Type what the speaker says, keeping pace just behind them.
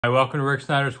Hi, welcome to Rick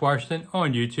Snider's Washington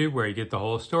on YouTube, where you get the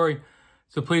whole story.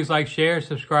 So please like, share,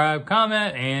 subscribe,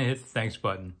 comment, and hit the thanks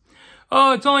button.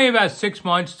 Oh, it's only about 6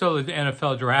 months till the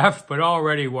NFL draft, but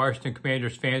already Washington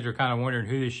Commanders fans are kind of wondering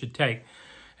who they should take.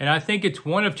 And I think it's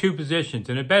one of two positions,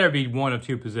 and it better be one of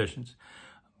two positions.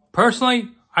 Personally,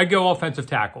 I'd go offensive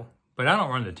tackle, but I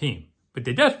don't run the team. But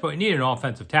they desperately need an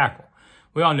offensive tackle.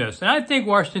 We all know this. And I think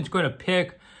Washington's going to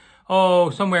pick,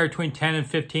 somewhere between 10 and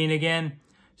 15 again.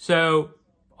 So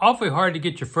awfully hard to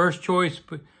get your first choice,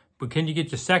 but can you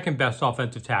get your second best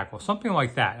offensive tackle? Something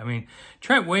like that. I mean,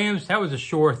 Trent Williams, that was a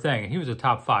sure thing. He was a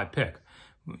top 5 pick.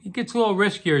 It gets a little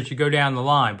riskier as you go down the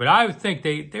line, but I would think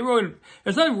they really,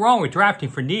 there's nothing wrong with drafting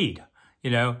for need.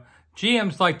 You know,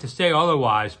 GMs like to say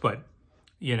otherwise, but,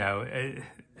 you know,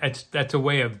 that's a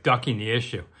way of ducking the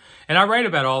issue. And I write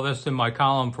about all this in my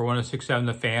column for 1067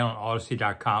 The Fan on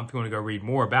Odyssey.com if you want to go read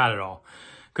more about it all,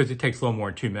 because it takes a little more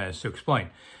than 2 minutes to explain.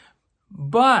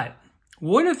 But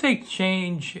what if they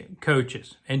change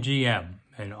coaches and GM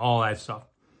and all that stuff?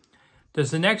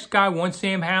 Does the next guy want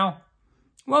Sam Howell?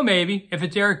 Well, maybe. If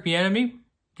it's Eric Bieniemy,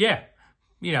 yeah.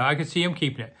 You know, I could see him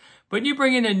keeping it. But you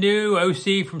bring in a new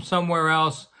OC from somewhere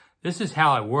else, this is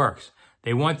how it works.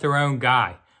 They want their own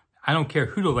guy. I don't care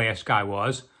who the last guy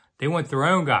was. They want their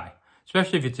own guy,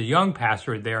 especially if it's a young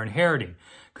passer they're inheriting.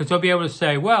 Because they'll be able to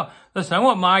say, well, listen, I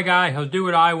want my guy. He'll do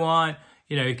what I want.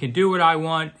 You know, he can do what I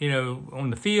want, you know, on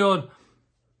the field,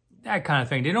 that kind of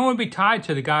thing. They don't want to be tied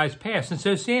to the guy's past. And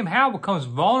so Sam Howell becomes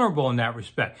vulnerable in that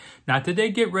respect. Not that they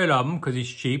get rid of him because he's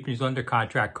cheap and he's under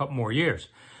contract a couple more years.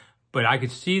 But I could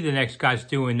see the next guys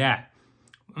doing that.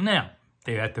 Now,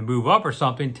 they have to move up or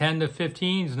something. 10 to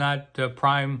 15 is not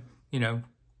prime, you know,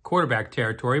 quarterback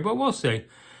territory, but we'll see.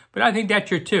 But I think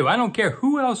that's your 2. I don't care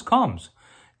who else comes.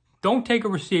 Don't take a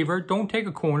receiver. Don't take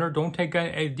a corner. Don't take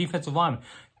a defensive lineman.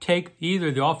 Take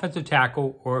either the offensive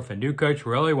tackle or, if a new coach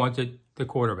really wants it, the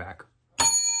quarterback.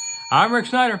 I'm Rick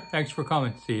Snider. Thanks for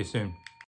coming. See you soon.